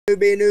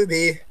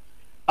Newbie.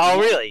 Oh,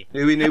 really?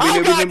 Newbie.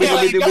 Oh,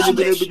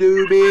 goddamn,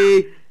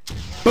 Newbie.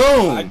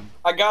 Boom!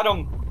 I got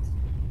him.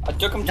 I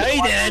took him to No, the you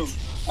white didn't. room.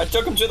 I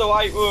took him to the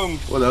white room.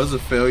 Well, that was a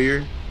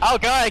failure. Oh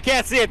god, I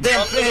can't see a damn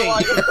Come to the thing.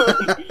 white room.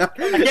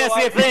 Come to the can't see a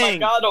white room.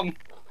 thing. I got him.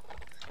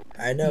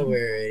 I know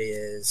where it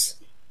is.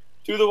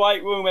 To the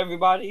white room,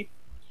 everybody.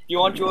 If you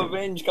want your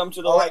revenge, come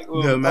to the Oh, white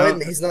room. The Oh, amount,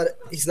 wait,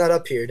 he's not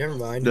up here. Never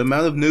mind. the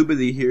amount of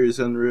nudity here is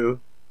unreal.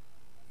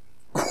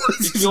 He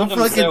He's so killed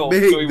fucking himself,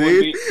 big, so he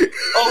wouldn't dude. be-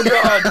 Oh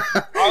god!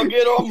 I'll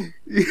get him!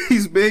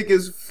 He's big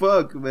as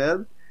fuck,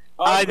 man.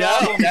 I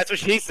got know, him. that's what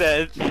she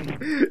said.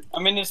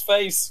 I'm in his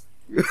face.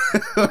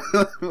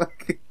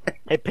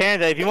 Hey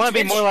Panda, if you want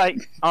to be more like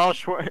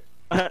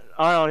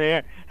Arnold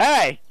here.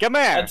 Hey, come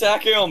here.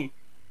 Attack him!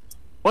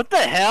 What the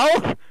hell?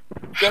 Get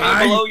him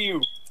Hi. below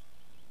you!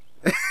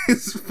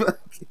 It's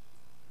fucking...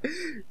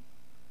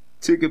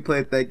 Two can play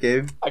at that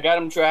game. I got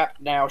him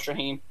trapped now,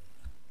 Shaheem.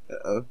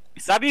 Uh-oh.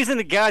 Stop using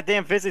the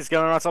goddamn physics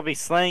gun or else I'll be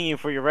slaying you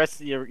for your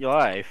rest of your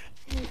life.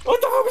 What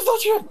the fuck was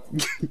that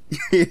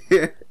shit?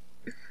 Yeah.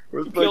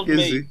 Where the fuck killed is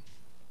me. he?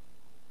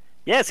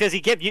 Yes, because he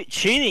kept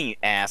cheating, you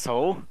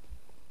asshole.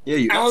 Yeah,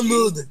 you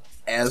Almud.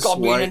 ass It's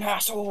called being white. an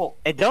asshole.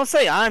 And don't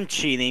say I'm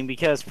cheating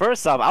because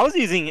first off, I was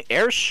using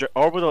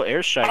orbital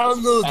air strike.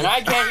 Almud. And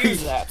I can't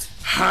use that.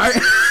 Hi.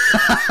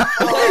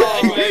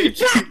 Oh,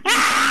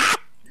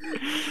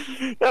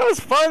 That was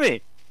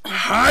funny.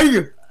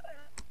 Hi.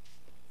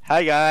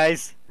 Hi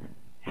guys.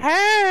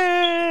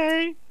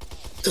 Hey.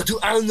 Talk to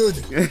Almud.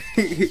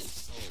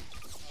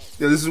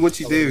 Yo, this is what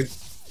you do.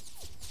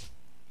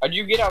 how'd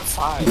you get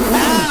outside?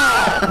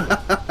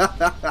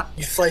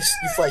 You fly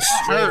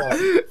straight up.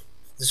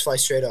 Just fly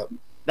straight up.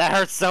 That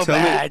hurts so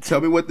bad. Tell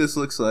me what this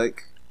looks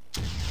like.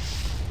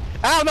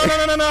 Oh no no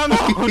no no no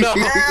no no!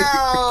 Ow!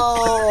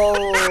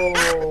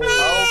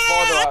 How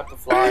far do I have to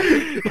fly?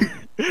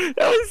 That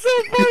was so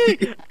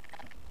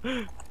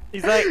funny.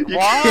 He's like, You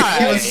why?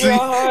 can't, even see, you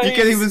Guys.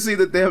 can't even see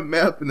the damn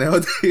map now,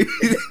 dude.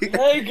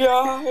 Hey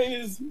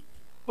guys!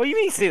 What do you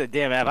mean see the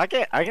damn app? I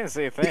can't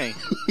see a thing.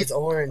 It's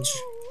orange.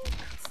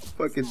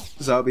 Fucking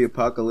zombie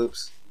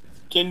apocalypse.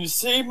 Can you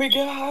see me,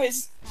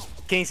 guys?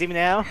 Can you see me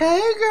now?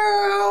 Hey,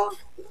 girl.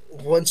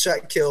 One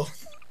shot kill.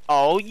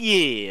 Oh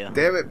yeah.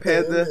 Damn it,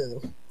 Panda.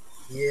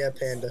 Yeah,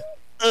 Panda.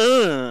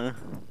 Uh.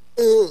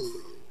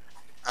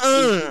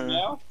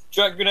 Now?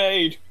 Drag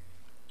grenade.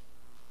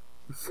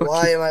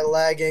 Why am I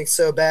lagging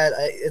so bad?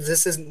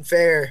 This isn't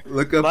fair.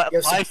 Look up. But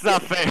Yes, life's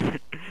not fair.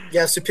 You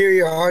have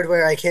superior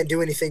hardware. I can't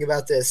do anything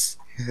about this.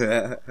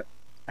 Damn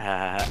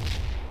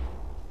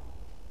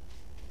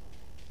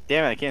it,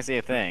 I can't see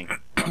a thing.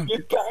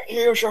 Get back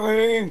here,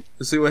 Shaheem!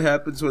 Let's see what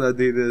happens when I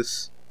do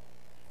this.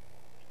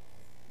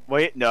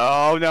 Wait, no,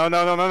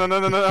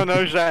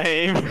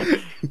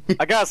 Shaheem.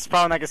 I got a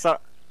spawn I can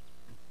stop.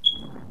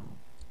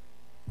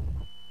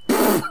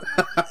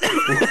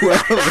 Well,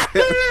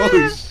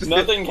 holy shit.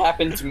 Nothing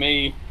happened to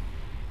me.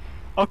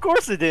 Of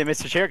course it did,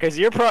 Mr. Chair, because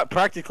you're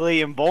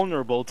practically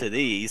invulnerable to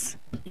these.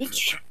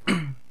 Bitch.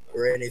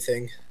 Or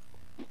anything.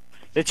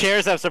 The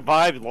chairs have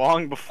survived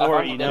long before,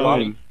 found you the know.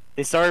 body.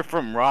 They started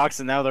from rocks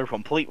and now they're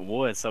complete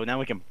wood, so now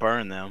we can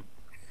burn them.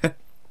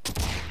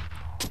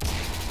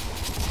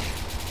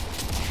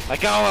 Let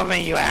go of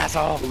me, you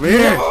asshole! Come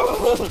here.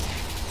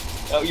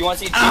 Oh, you want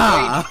to see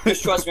Ah. T-Blade?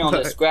 Just trust me on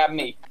this. Grab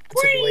me. It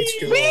took way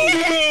too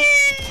long.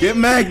 Get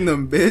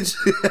Magnum, bitch.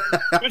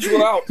 Bitch,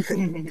 we're out.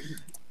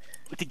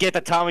 To get the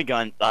Tommy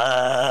gun.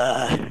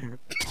 Oh.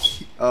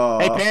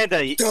 Hey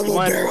Panda, you Double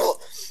want? barrel.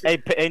 Hey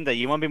Panda,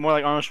 you want to be more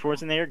like Arnold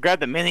Schwarzenegger?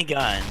 Grab the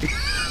minigun.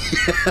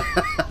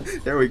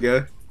 There we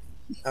go.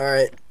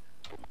 Alright.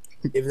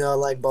 Even though I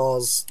like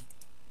balls.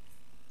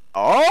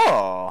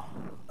 Oh,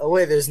 Oh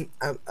wait,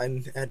 I'm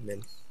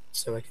admin.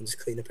 So I can just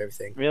clean up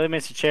everything. really,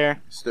 Mr.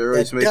 Chair?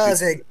 Steroids That make your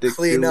doesn't dick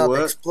clean do up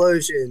what?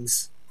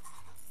 explosions.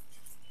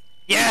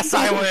 Yes,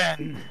 I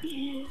win.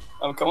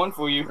 I'm coming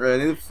for you. Right,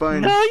 I need to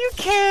find. No, you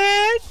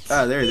can't.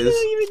 Ah, there it You is.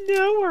 don't even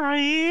know where I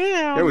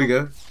am. There we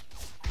go.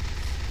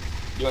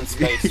 You're in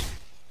space.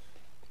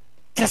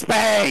 To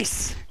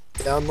space.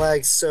 Down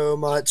lag so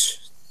much.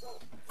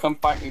 Come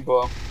fight me,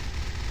 bro.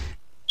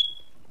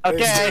 Where's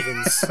Okay.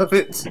 Devins? Stop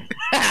it.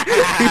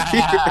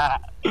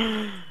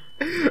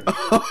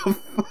 Oh,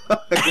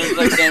 fuck. Just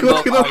like saying,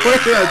 Look at well, the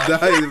way I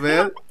died,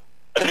 man.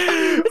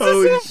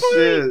 Holy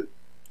shit.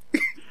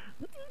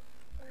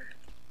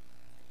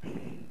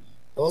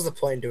 What was the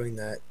point in doing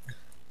that?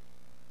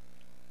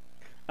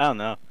 I don't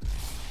know.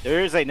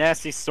 There is a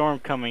nasty storm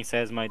coming,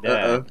 says my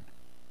dad. Uh-oh.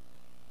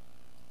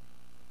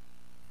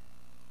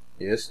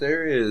 Yes,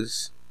 there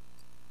is.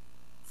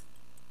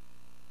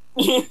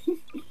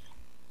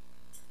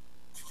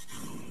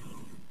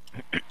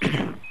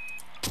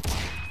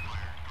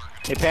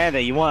 Hey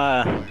Panda, you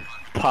wanna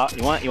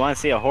You want to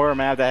see a horror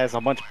map that has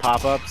a bunch of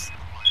pop-ups?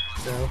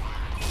 No.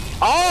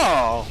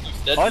 Oh!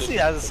 That's I see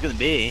how this is gonna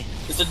be.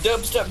 It's a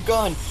dubstep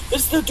gun.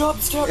 It's the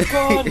dubstep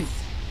gun.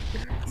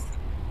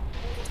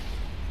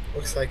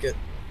 Looks like it.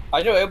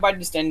 I know everybody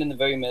to stand in the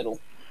very middle.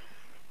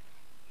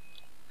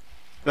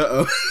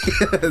 Uh-oh.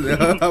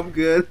 No, I'm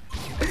good.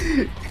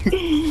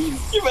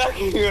 Get back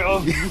here!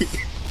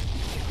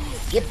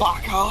 Get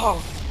back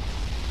off!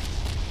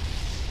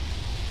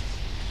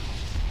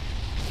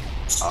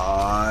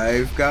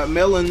 I've got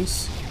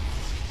melons.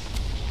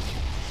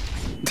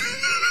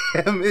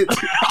 Damn it.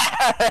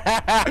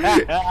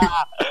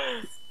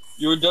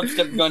 Your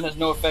dubstep gun has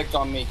no effect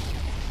on me.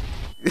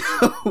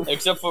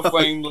 Except for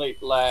frame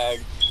rate lag.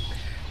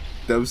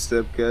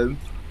 Dubstep gun.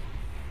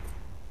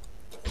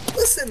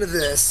 Listen to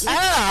this.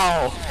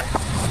 Ow!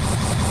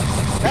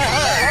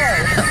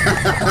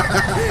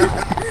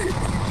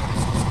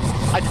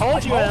 I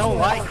told you I don't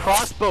like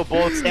crossbow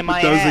bolts in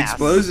my Those ass.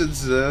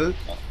 explosions, though.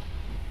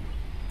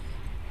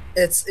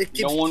 It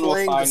keeps No one will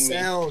playing the find me.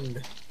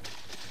 sound.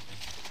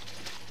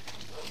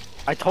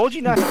 I told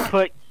you not to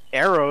put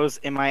arrows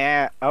in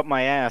my up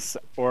my ass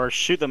or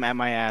shoot them at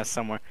my ass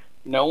somewhere.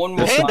 No one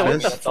will Panda, find what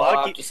me. the That's all I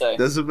fuck? have to say.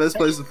 That's the best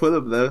place to put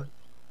them, though.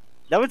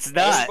 No, it's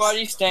not.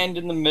 Everybody stand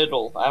in the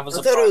middle. I have a I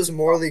thought surprise. it was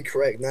morally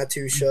correct not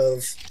to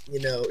shove,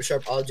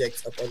 sharp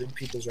objects up other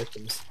people's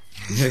rectums.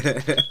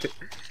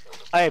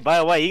 Hey, by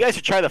the way, you guys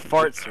should try the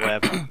fart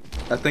swab.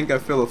 I think I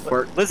feel a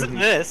fart. Listen to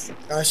this.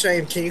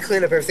 Shane, can you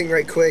clean up everything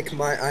right quick?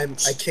 I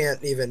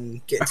can't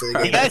even get into the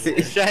You game.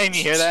 guys, Shane,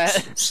 you hear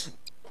that?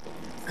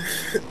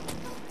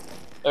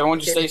 Everyone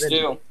just stay Can't even-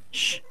 still.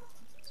 Shh.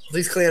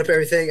 Please clean up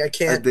everything. I I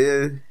can't.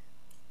 did.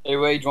 Hey,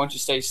 Rage, why don't you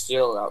stay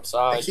still I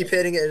outside? keep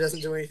hitting it. It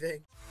doesn't do anything.